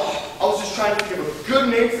true at all. I was just trying to give a good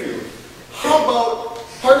name for you. How about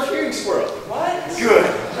hard-of-hearing squirrel? What? Good.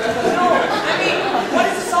 No, I mean, what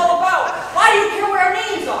is this all about? Why do you care what our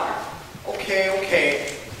names are?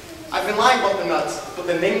 Okay. I've been lying about the nuts, but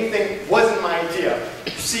the naming thing wasn't my idea.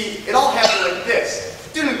 You see, it all happened like this.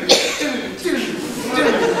 What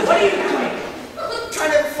are you doing?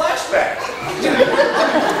 Trying to have a flashback.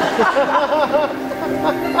 You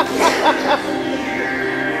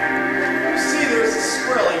see, there was a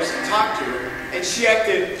squirrel I used to talk to, and she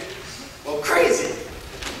acted, well, crazy.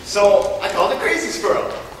 So I called her Crazy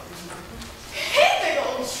Squirrel. Hey, big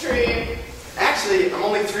old tree. Actually, I'm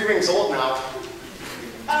only 3 rings old now.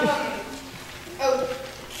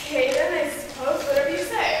 Okay then, I suppose, whatever you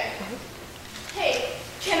say. Hey,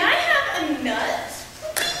 can I have a nut?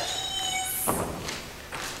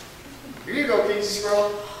 Here you go, Crazy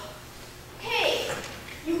Squirrel. Hey,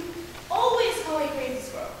 you always call me Crazy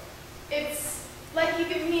Squirrel. It's like you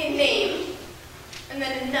give me a name and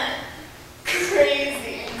then a nut.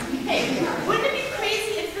 Crazy. Hey, wouldn't it be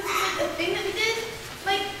crazy if this was like a thing that we did?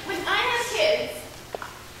 Like, when I have kids,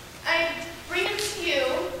 I'd bring them to you,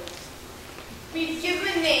 we'd give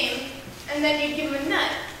them a name, and then you'd give them a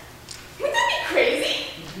nut. Wouldn't that be crazy?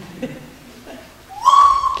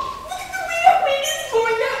 Whoa! Look at the way that wing is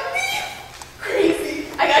going down me! Crazy.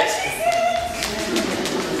 I got cheese.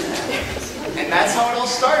 And that's how it all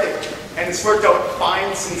started. And it's worked out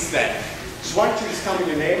fine since then. Just why don't you just tell me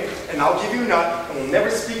your name, and I'll give you a nut, and we'll never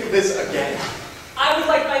speak of this again. I would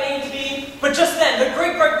like my name to be, but just then, the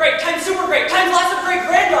great, great, great, times super great, times lots of great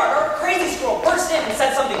granddaughter, Crazy Squirrel, burst in and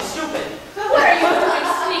said something stupid. What are you doing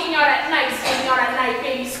sneaking out at night,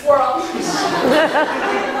 baby squirrel?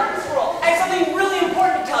 Squirrel, I have something really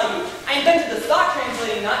important to tell you. I invented the thought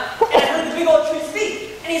translating nut, and I heard the big old tree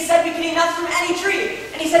speak. And he said we could eat nuts from any tree.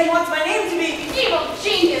 And he said he wants my name to be Evil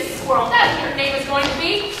genius, squirrel. That's what your name is going to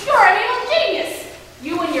be. You're an evil genius.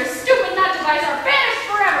 You and your stupid nut device are banished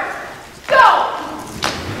forever. Go!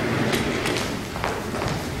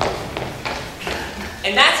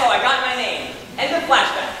 And that's how I got my name. End of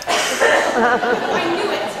flashback. I knew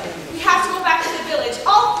it. We have to go back to the village,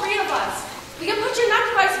 all 3 of us. We can put your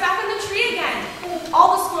nut device back in the tree again.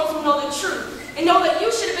 All the squirrels will know the truth and know that you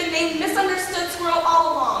should have been named Misunderstood Squirrel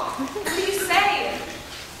all along. What do you say?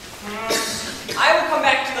 I will come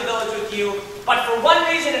back to the village with you, but for one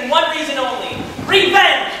reason and one reason only.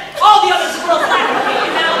 Revenge! All the other squirrels laughed at me,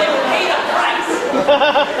 and now they will pay the price.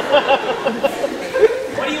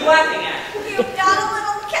 What are you laughing at? You've got a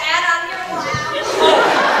little cat on your lap.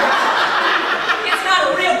 Oh. It's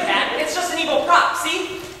not a real cat, it's just an evil prop,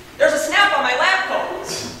 see? There's a snap on my lab coat.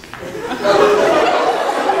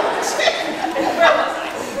 Where was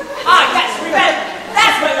I? Ah, yes, revenge!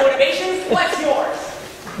 That's my motivation. What's yours?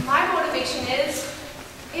 My motivation is,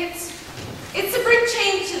 it's to bring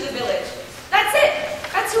change to the village. That's it.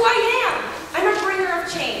 That's who I am. I'm a bringer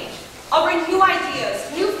of change. I'll bring new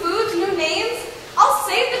ideas, new foods, new names. I'll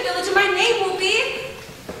save the village and my name will be...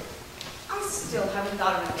 I still haven't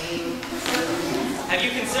thought of a name. Have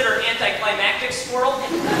you considered anticlimactic squirrel?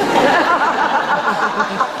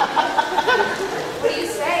 What do you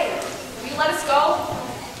say? Will you let us go?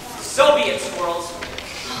 So be it, squirrels.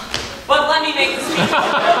 But let me make the speech.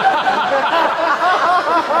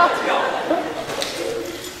 Let's go.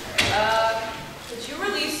 Could you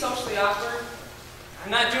relieve socially awkward?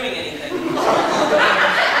 I'm not doing anything.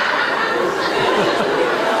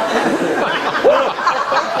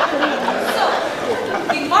 So,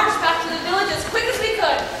 we marched back to the village as quick as we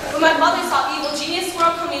could, but my mother saw Evil Genius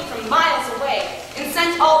Squirrel coming from miles away and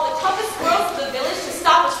sent all the toughest squirrels to the village to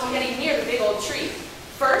stop us from getting near the big old tree.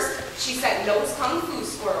 First, she sent Nose Kung Fu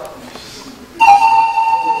Squirrel.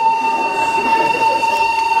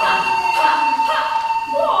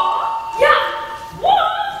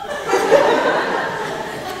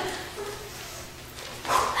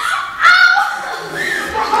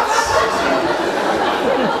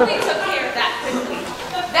 They took care of that quickly.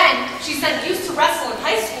 Then, she sent used to wrestle in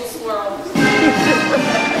high school Squirrel.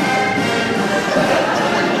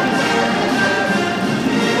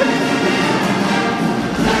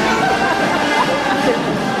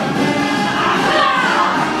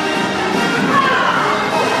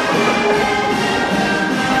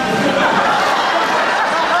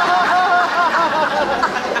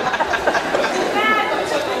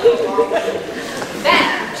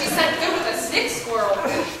 Then, she sent good with a stick Squirrel.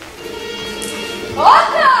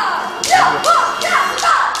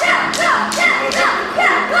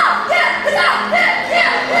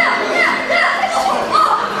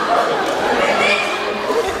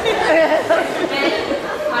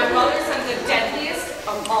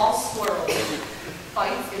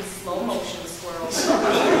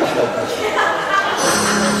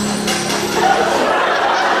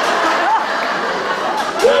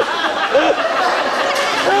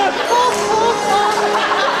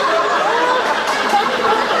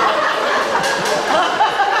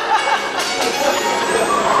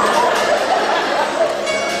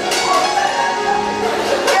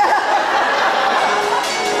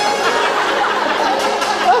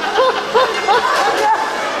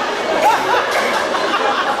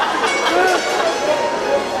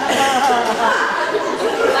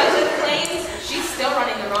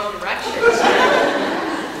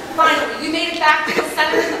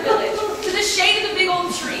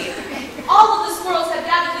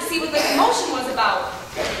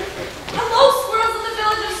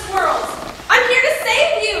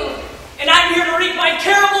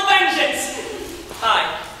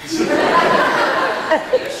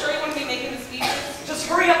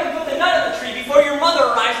 hurry up and put the nut on the tree before your mother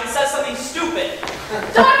arrives and says something stupid.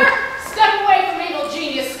 Daughter, step away from evil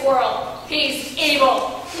genius squirrel. He's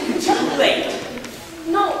evil. Too late.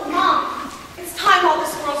 No, Mom. It's time all the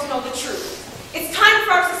squirrels know the truth. It's time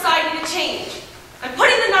for our society to change. I'm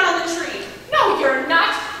putting the nut on the tree. No, you're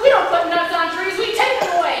not. We don't put nuts on trees. We take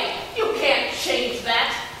them away. You can't change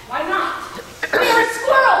that. Why not? We are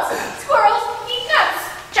squirrels. Squirrels eat nuts.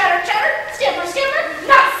 Chatter, chatter. Scamper, scamper.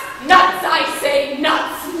 Nuts. Nuts, I say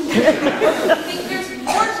nuts. I think there's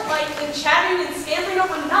more to life than chattering and scampering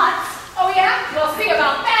over nuts. Oh, yeah? We'll see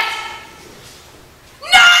about that.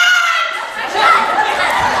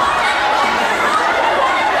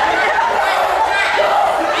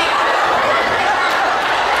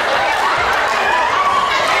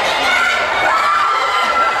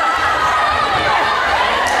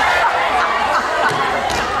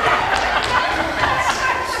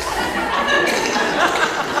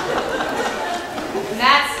 And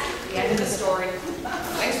that's the end of the story.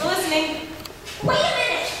 Thanks for listening. Wait a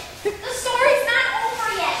minute. The story's not over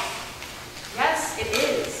yet. Yes, it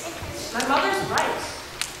is. My mother's right.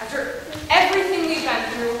 After everything we've been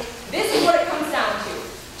through, this is what it comes down to.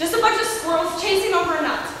 Just a bunch of squirrels chasing over a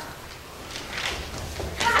nut.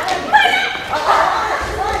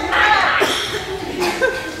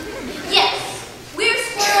 Yes, we're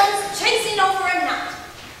squirrels chasing over a nut.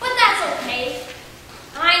 But that's okay.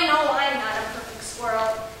 I know I'm not a perfect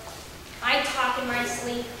squirrel. I talk in my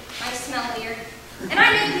sleep, I smell weird, and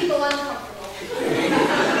I make people uncomfortable.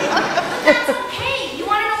 But that's okay. You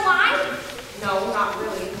want to know why? No, not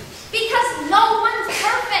really. Because no one's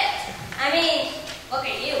perfect. I mean, look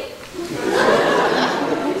at you.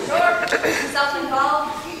 Short,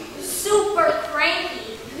 self-involved, super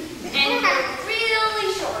cranky, and you're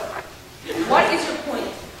really short. What is your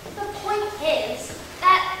point? The point is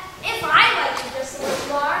that if I like you just the way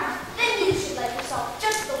you are, then you should like yourself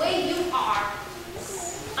just the way you are.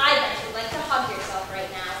 I bet you'd like to hug yourself right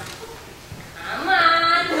now. Come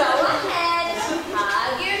on, go ahead.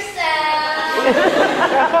 Hug yourself.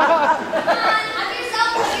 Come on, hug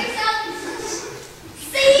yourself, hug yourself.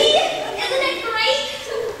 See? Isn't it great?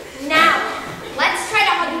 Now, let's try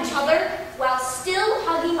to hug each other while still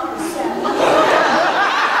hugging ourselves.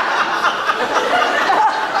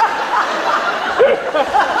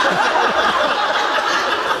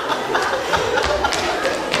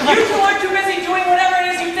 You two are too busy doing whatever it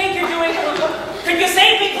is you think you're doing. Could you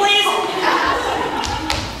save me, please?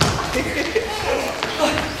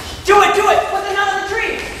 Do it! Put the nut on the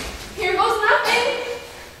tree. Here goes nothing.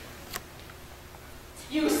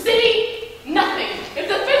 You see? Nothing. If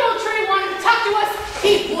the fiddle tree wanted to talk to us,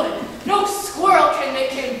 he would. No squirrel can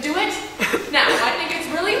make him do it. Now, I think it's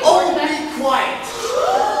really important that... Be quiet.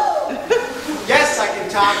 Yes, I can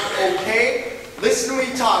talk, okay? Listen to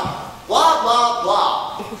me talk. Blah, blah,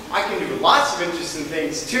 blah. I can do lots of interesting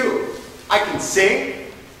things, too. I can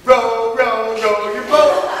sing. Row, row, row your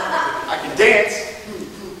boat. I can dance.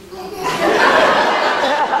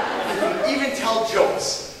 I can even tell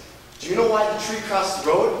jokes. Do you know why the tree crossed the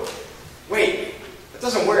road? Wait, that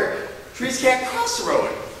doesn't work. Trees can't cross the road.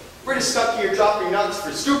 We're just stuck here dropping nuts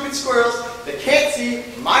for stupid squirrels that can't see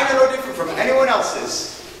mine are no different from anyone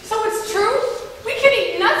else's. So it's true? We can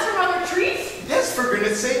eat nuts from other trees? Yes, for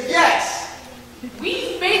goodness sake, yes.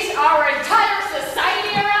 We base our entire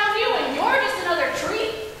society around you and you're just another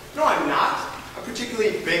tree? No, I'm not. I'm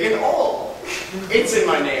particularly big and old. It's in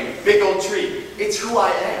my name, Big Old Tree. It's who I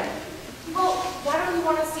am. Well, why don't you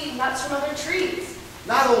want to see nuts from other trees?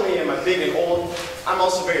 Not only am I big and old, I'm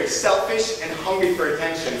also very selfish and hungry for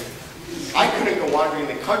attention. I couldn't go wandering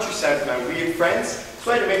the countryside with my weird friends,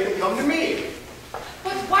 so I had to make them come to me.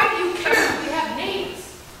 But why do you care if we have names?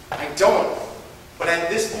 I don't. But at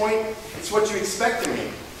this point, it's what you expect of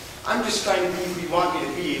me. I'm just trying to be who you want me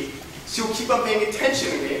to be, so you'll keep on paying attention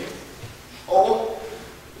to me. Oh,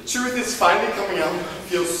 the truth is finally coming out. I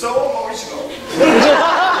feel so emotional.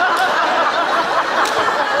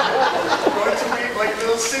 I'm going to weep like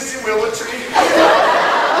little sissy willow tree. But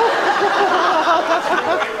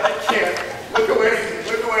I can't. Look away,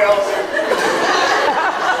 Elsie.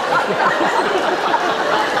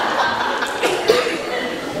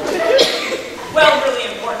 Well, really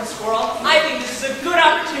important squirrel, I think this is a good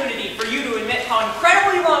opportunity for you to admit how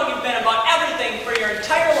incredibly wrong you've been about everything for your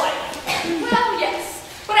entire life. Well, yes.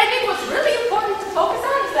 But I think what's really important to focus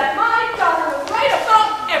on is that my daughter was right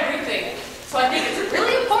about everything. So I think it's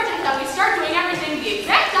really important that we start doing everything the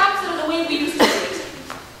exact opposite of the way we used to do it.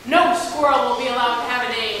 No squirrel will be allowed to have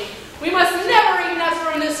a name. We must never eat nuts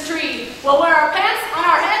from this tree. We'll wear our pants on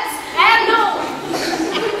our heads and no.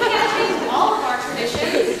 We can't change all of our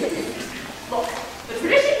traditions. Look, the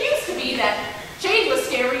tradition used to be that change was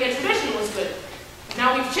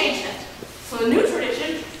you've changed it. So the new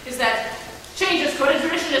tradition is that change is good and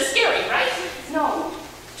tradition is scary, right? No.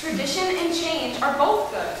 Tradition and change are both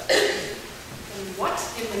good. And what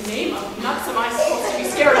in the name of nuts am I supposed to be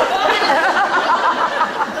scared of?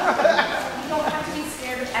 You don't have to be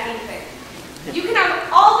scared of anything. You can have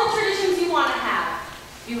all the traditions you want to have.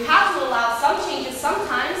 You have to allow some changes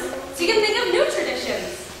sometimes, so you can think of new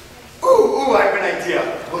traditions. Ooh, I have an idea.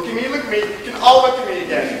 Look at me, look at me. You can all look at me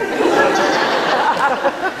again.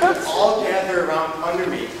 Let's all gather around under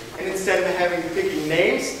me. And instead of picking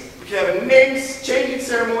names, we can have a names-changing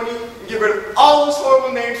ceremony and get rid of all those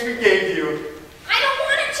horrible names we gave you. I don't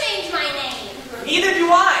want to change my name. Neither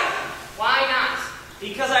do I. Why not?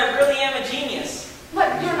 Because I really am a genius.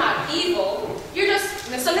 But you're not evil. You're just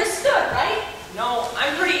misunderstood, right? No,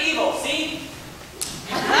 I'm pretty evil, see?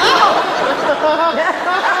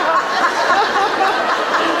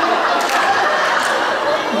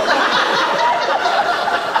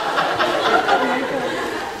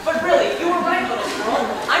 But really, you were right, little squirrel.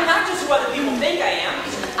 I'm not just who other people think I am.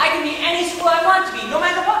 I can be any squirrel I want to be, no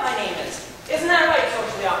matter what my name is. Isn't that right,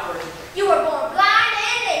 socially awkward? You were born blind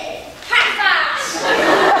and naked. High five!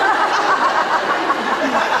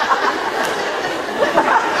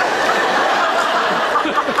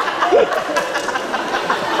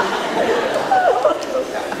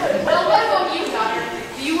 Well, what about you, daughter?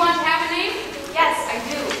 Do you want to have a name? Yes, I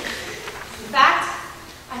do. In fact,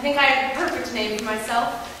 I think I have a perfect name for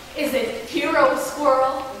myself. Is it Hero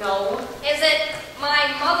Squirrel? No. Is it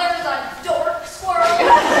my mother's a dork squirrel?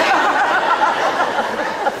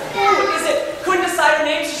 Is it couldn't decide her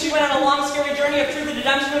name, so she went on a long, scary journey of truth and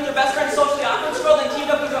redemption with her best friend, socially awkward squirrel, then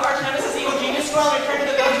teamed up with her arch nemesis, evil genius squirrel, and returned to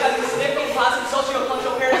the village as a significant, positive,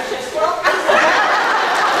 socio-cultural paradigm shift squirrel?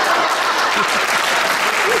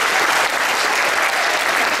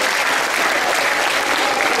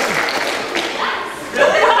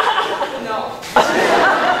 Really? No.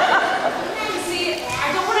 You see,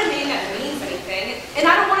 I don't want a name that means anything, and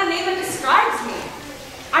I don't want a name that describes me.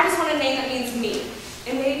 I just want a name that means me.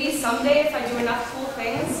 And maybe someday, if I do enough cool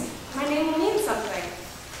things, my name will mean something.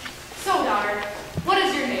 So, daughter, what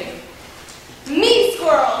is your name? Me,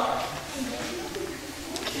 Squirrel!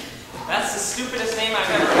 That's the stupidest name I've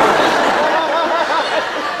ever heard.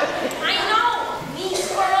 I know. Me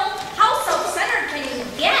squirrel. How self-centered can you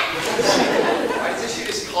get? Why doesn't she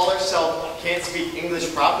just call herself Can't Speak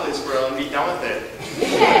English Properly Squirrel and be done with it?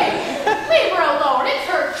 Hey, leave her alone. It's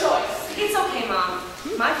her choice. It's okay, Mom.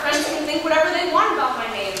 My friends can think whatever they want about my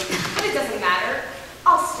name, but it doesn't matter.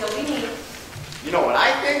 I'll still be me. You know what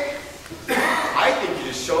I think? I think you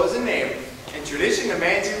just chose a name, and tradition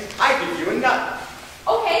demands I give you a nut.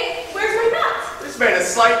 Okay, where's my nut? There's been a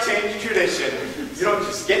slight change in tradition. You don't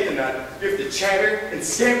just get the nut, you have to chatter and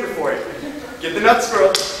scamper for it. Get the nut,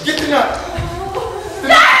 squirrel. Get the nut. The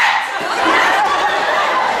nut!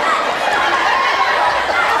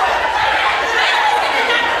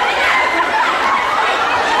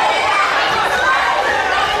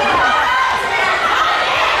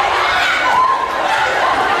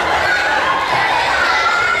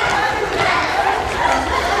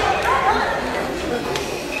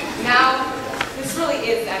 Now, this really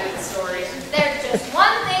is the end of the story. There's just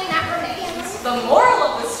one thing that remains. The moral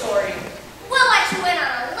of the story. We'll let you in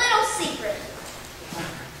on a little secret.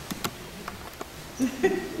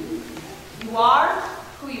 You are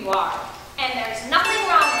who you are. And there's nothing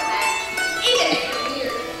wrong with that, even if you're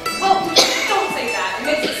weird. Well, don't say that. It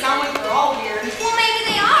makes it sound like we're all weird. Well, maybe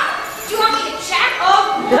they are. Do you want me to check?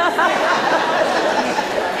 Oh! It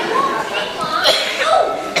won't take long. Oh,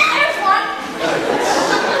 there's one.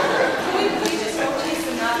 Can we please just go chase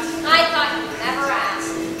the nuts? I thought you'd never ask.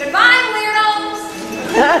 Goodbye, weirdos.